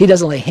 He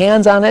doesn't lay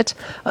hands on it.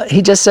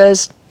 He just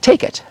says,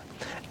 take it.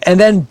 And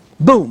then,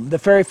 boom, the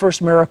very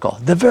first miracle,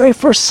 the very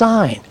first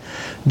sign.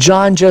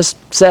 John just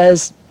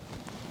says,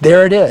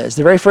 there it is.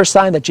 The very first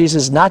sign that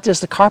Jesus is not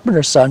just the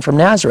carpenter's son from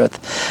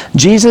Nazareth.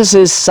 Jesus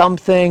is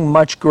something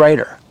much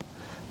greater.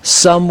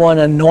 Someone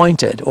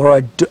anointed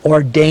or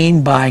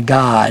ordained by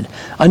God.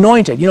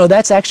 Anointed,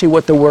 that's actually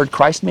what the word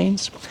Christ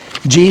means.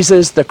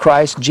 Jesus the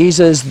Christ,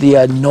 Jesus the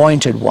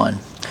anointed one.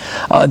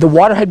 The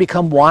water had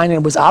become wine, and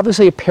it was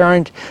obviously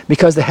apparent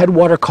because the head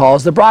waiter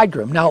calls the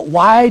bridegroom. Now,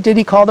 why did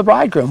he call the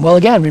bridegroom? Well,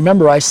 again,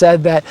 remember I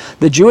said that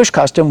the Jewish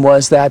custom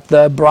was that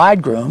the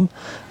bridegroom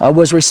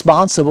was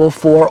responsible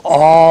for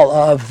all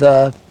of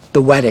the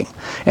wedding,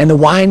 and the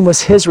wine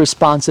was his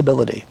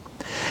responsibility.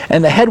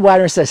 And the head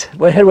waiter says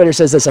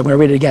this, I'm going to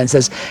read it again. It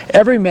says,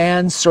 every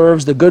man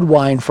serves the good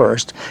wine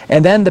first,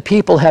 and then the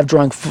people have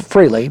drunk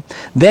freely.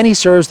 Then he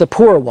serves the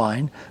poor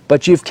wine,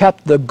 but you've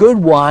kept the good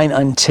wine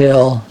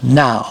until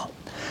now.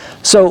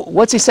 So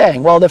what's he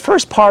saying? Well, the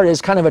first part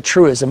is kind of a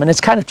truism, and it's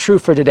kind of true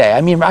for today.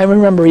 I mean, I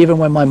remember even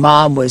when my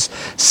mom was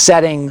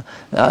setting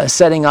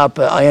up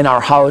in our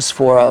house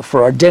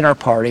for a dinner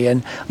party,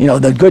 and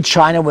the good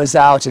china was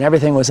out and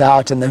everything was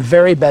out, and the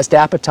very best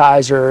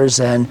appetizers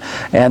and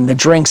the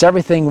drinks,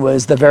 everything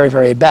was the very,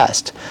 very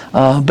best.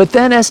 But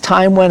then as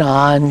time went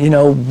on,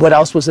 what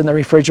else was in the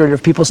refrigerator?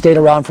 If people stayed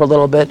around for a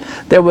little bit,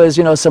 there was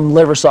some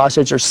liver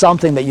sausage or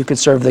something that you could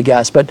serve the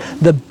guests. But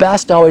the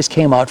best always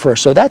came out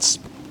first. So that's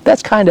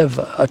kind of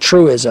a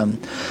truism.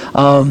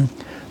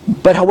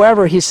 But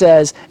however, he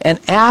says, and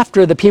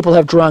after the people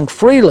have drunk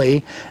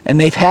freely, and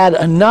they've had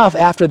enough,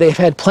 after they've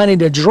had plenty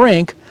to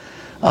drink,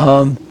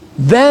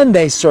 then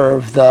they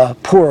serve the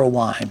poor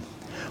wine.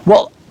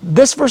 Well,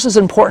 this verse is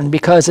important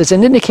because it's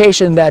an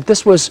indication that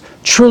this was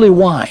truly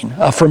wine,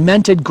 a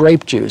fermented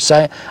grape juice.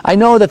 I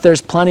know that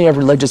there's plenty of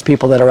religious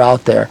people that are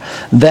out there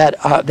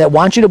that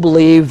want you to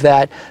believe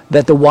that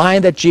the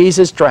wine that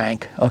Jesus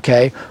drank,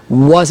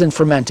 wasn't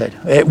fermented.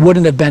 It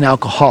wouldn't have been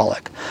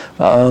alcoholic.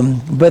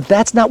 But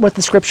that's not what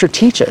the Scripture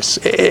teaches.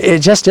 It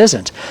just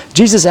isn't.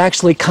 Jesus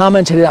actually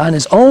commented on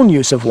his own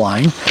use of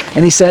wine,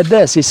 and he said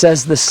this. He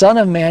says, the Son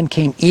of Man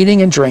came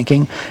eating and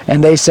drinking,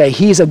 and they say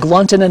he's a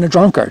glutton and a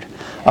drunkard,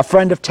 a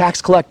friend of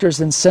tax collectors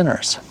and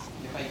sinners.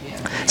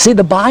 See,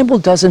 the Bible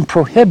doesn't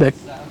prohibit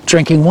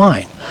drinking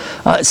wine.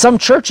 Some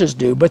churches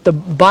do, but the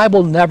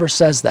Bible never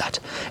says that.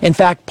 In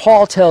fact,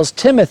 Paul tells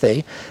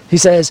Timothy, he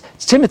says,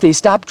 Timothy,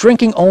 stop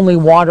drinking only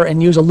water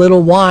and use a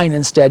little wine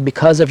instead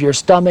because of your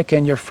stomach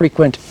and your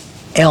frequent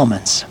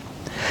ailments.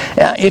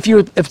 If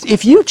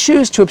you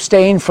choose to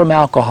abstain from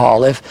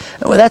alcohol,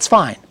 that's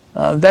fine.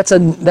 That's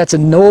a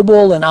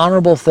noble and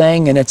honorable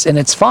thing, and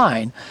it's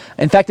fine.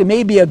 In fact, it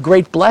may be a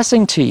great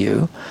blessing to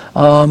you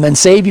and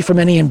save you from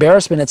any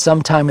embarrassment at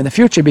some time in the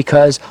future,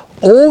 because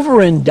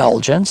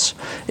overindulgence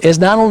is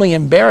not only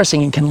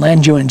embarrassing and can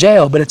land you in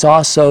jail, but it's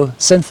also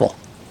sinful.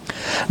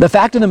 The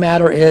fact of the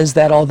matter is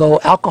that although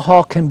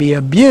alcohol can be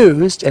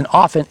abused, and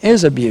often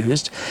is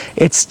abused,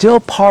 it's still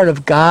part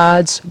of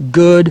God's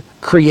good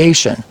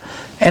creation,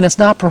 and it's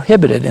not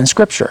prohibited in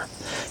Scripture.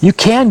 You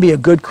can be a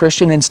good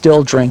Christian and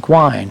still drink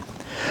wine.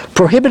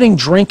 Prohibiting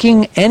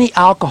drinking any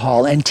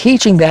alcohol and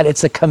teaching that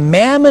it's a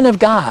commandment of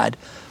God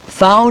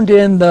found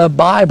in the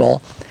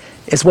Bible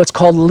is what's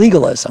called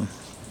legalism.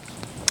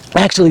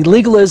 Actually,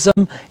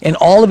 legalism in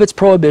all of its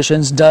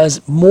prohibitions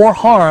does more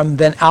harm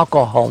than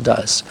alcohol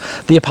does.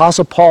 The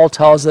Apostle Paul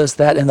tells us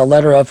that in the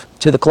letter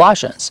to the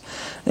Colossians.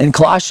 In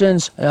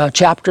Colossians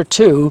chapter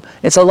 2,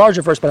 it's a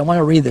larger verse, but I want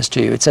to read this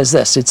to you. It says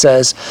this. It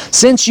says,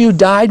 since you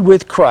died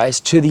with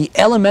Christ to the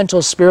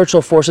elemental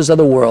spiritual forces of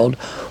the world,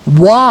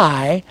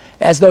 why,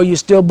 as though you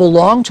still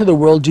belong to the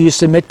world, do you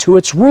submit to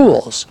its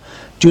rules?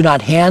 Do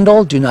not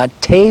handle, do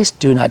not taste,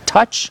 do not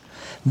touch.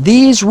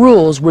 These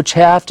rules, which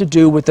have to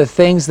do with the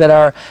things that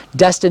are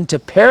destined to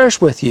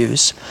perish with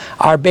use,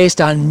 are based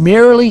on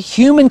merely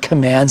human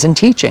commands and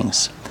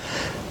teachings.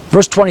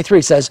 Verse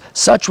 23 says,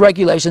 such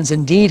regulations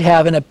indeed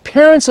have an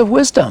appearance of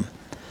wisdom,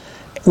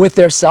 with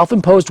their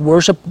self-imposed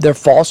worship, their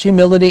false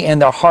humility,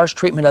 and their harsh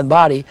treatment of the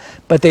body,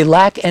 but they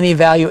lack any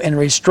value in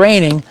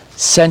restraining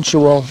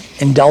sensual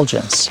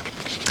indulgence.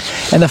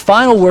 And the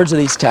final words of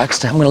these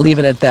texts, I'm going to leave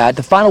it at that.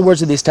 The final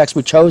words of these texts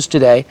we chose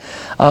today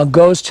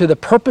goes to the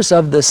purpose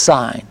of this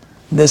sign,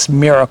 this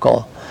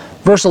miracle.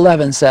 Verse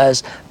 11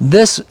 says,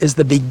 "This is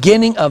the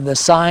beginning of the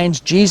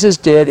signs Jesus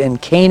did in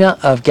Cana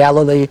of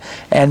Galilee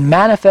and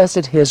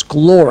manifested his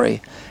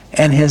glory,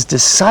 and his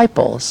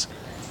disciples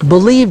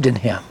believed in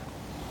him."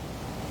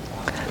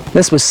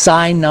 This was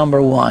sign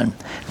number one.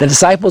 The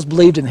disciples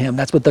believed in him.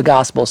 That's what the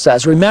gospel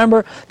says.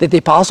 Remember that the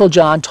Apostle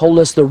John told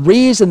us the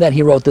reason that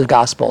he wrote the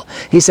gospel.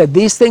 He said,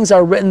 "These things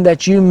are written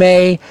that you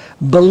may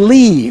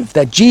believe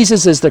that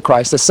Jesus is the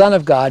Christ, the Son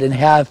of God, and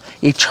have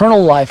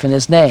eternal life in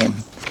his name."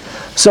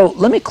 So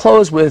let me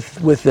close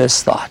with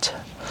this thought.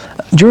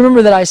 Do you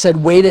remember that I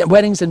said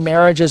weddings and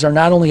marriages are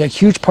not only a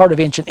huge part of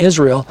ancient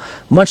Israel,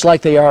 much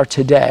like they are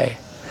today,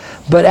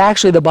 but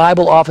actually the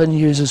Bible often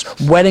uses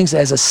weddings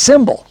as a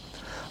symbol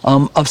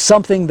of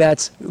something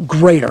that's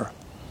greater,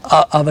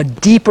 of a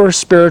deeper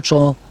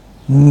spiritual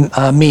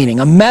meaning,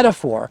 a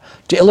metaphor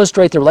to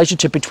illustrate the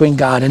relationship between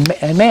God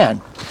and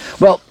man.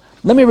 Well,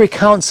 let me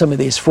recount some of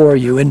these for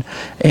you.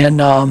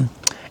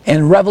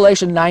 In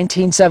Revelation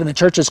 19:7, the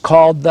church is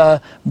called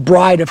the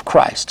bride of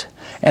Christ.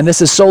 And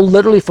this is so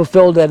literally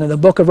fulfilled that in the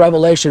book of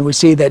Revelation we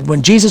see that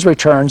when Jesus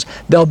returns,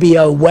 there'll be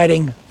a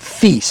wedding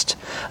feast.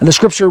 And the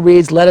scripture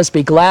reads, "Let us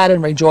be glad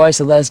and rejoice,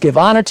 and let us give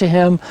honor to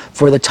him,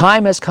 for the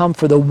time has come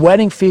for the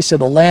wedding feast of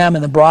the Lamb,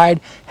 and the bride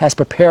has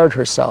prepared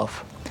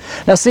herself."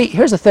 Now see,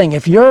 here's the thing.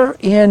 If you're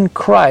in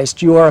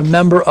Christ, you are a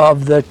member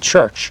of the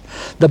church,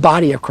 the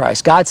body of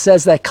Christ. God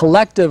says that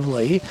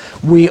collectively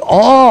we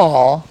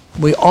all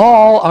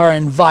are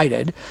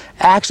invited.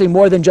 Actually,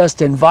 more than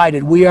just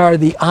invited, we are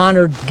the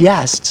honored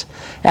guests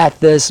at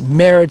this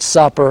marriage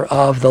supper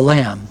of the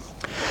Lamb.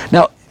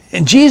 Now,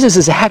 Jesus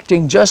is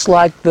acting just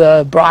like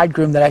the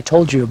bridegroom that I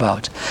told you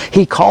about.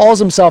 He calls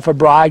himself a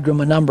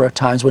bridegroom a number of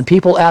times. When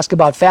people ask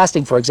about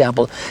fasting, for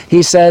example,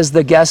 he says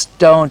the guests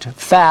don't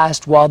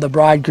fast while the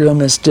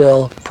bridegroom is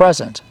still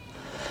present.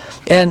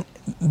 And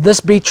this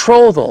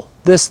betrothal,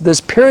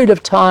 this period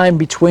of time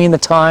between the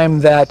time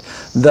that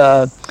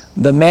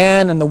the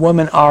man and the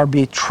woman are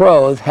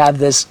betrothed, have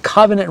this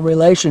covenant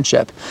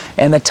relationship,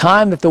 and the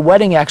time that the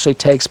wedding actually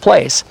takes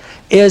place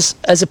is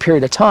as a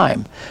period of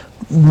time.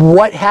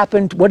 What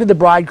happened? What did the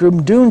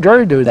bridegroom do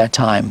during that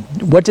time?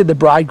 What did the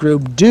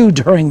bridegroom do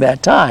during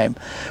that time?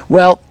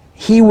 Well,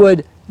 he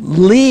would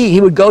leave.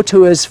 He would go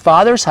to his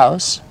father's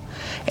house,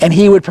 and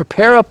he would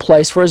prepare a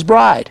place for his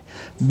bride,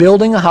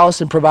 building a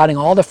house and providing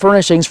all the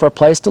furnishings for a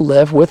place to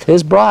live with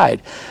his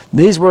bride.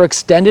 These were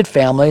extended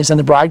families, and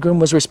the bridegroom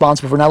was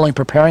responsible for not only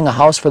preparing a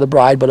house for the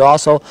bride, but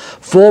also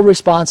full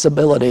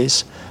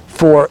responsibilities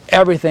for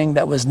everything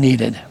that was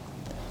needed.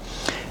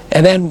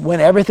 And then when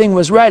everything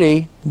was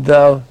ready,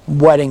 the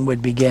wedding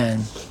would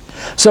begin.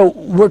 So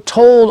we're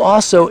told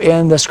also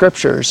in the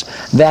scriptures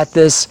that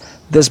this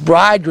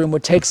bridegroom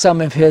would take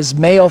some of his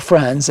male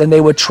friends, and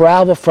they would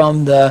travel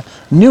from the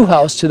new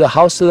house to the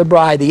house of the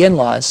bride, the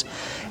in-laws,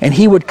 and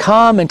he would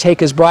come and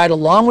take his bride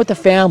along with the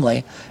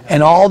family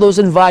and all those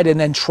invited, and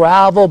then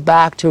travel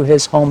back to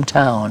his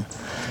hometown.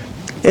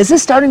 Is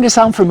this starting to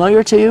sound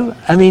familiar to you?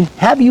 I mean,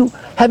 have you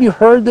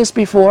heard this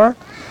before?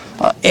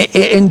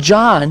 In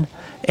John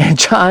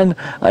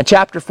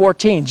chapter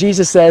 14,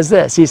 Jesus says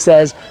this. He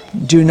says,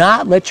 "Do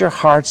not let your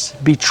hearts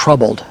be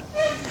troubled.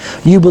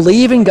 You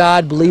believe in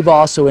God, believe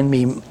also in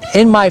me.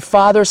 In my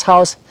Father's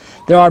house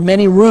there are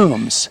many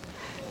rooms.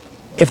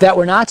 If that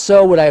were not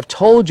so, would I have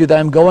told you that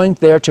I'm going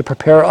there to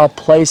prepare a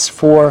place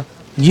for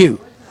you?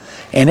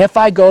 And if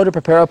I go to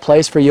prepare a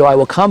place for you, I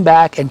will come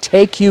back and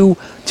take you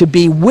to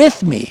be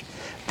with me,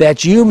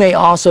 that you may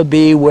also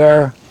be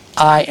where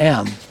I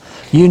am.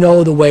 You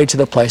know the way to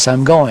the place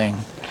I'm going."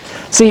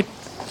 See,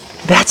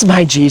 that's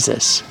my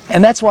Jesus.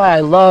 And that's why I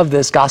love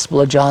this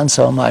Gospel of John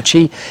so much.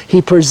 He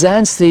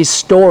presents these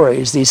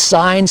stories, these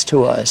signs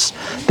to us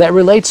that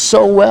relate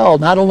so well,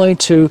 not only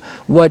to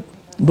what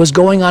was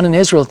going on in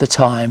Israel at the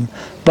time,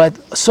 but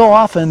so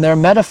often they're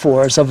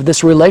metaphors of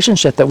this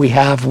relationship that we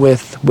have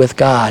with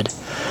God.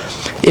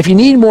 If you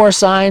need more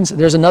signs,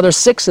 there's another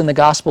 6 in the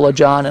Gospel of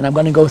John, and I'm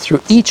going to go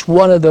through each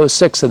one of those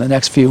 6 in the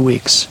next few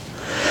weeks.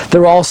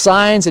 They're all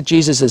signs that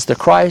Jesus is the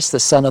Christ, the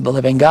Son of the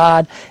living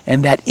God,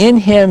 and that in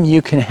him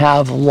you can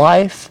have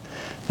life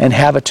and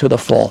have it to the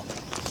full.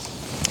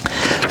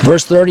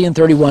 Verse 30 and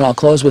 31, I'll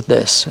close with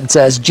this. It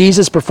says,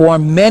 "Jesus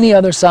performed many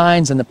other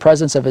signs in the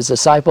presence of his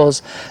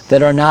disciples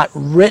that are not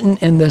written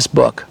in this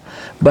book,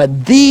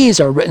 but these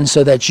are written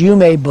so that you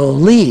may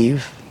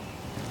believe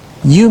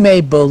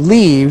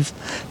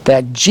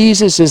that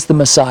Jesus is the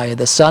Messiah,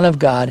 the Son of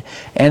God,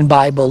 and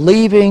by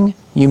believing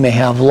you may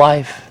have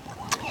life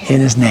in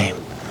his name."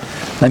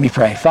 Let me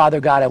pray. Father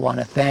God, I want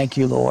to thank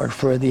you, Lord,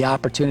 for the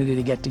opportunity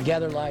to get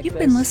together like You've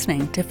this. been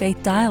listening to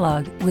Faith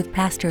Dialogue with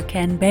Pastor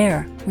Ken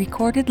Behr,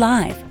 recorded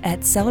live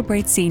at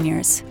Celebrate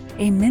Seniors,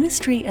 a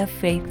ministry of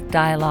Faith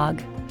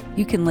Dialogue.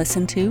 You can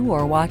listen to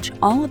or watch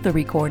all of the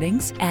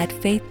recordings at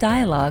Faith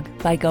Dialogue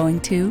by going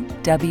to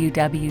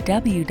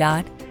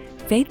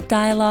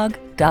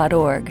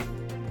www.faithdialogue.org.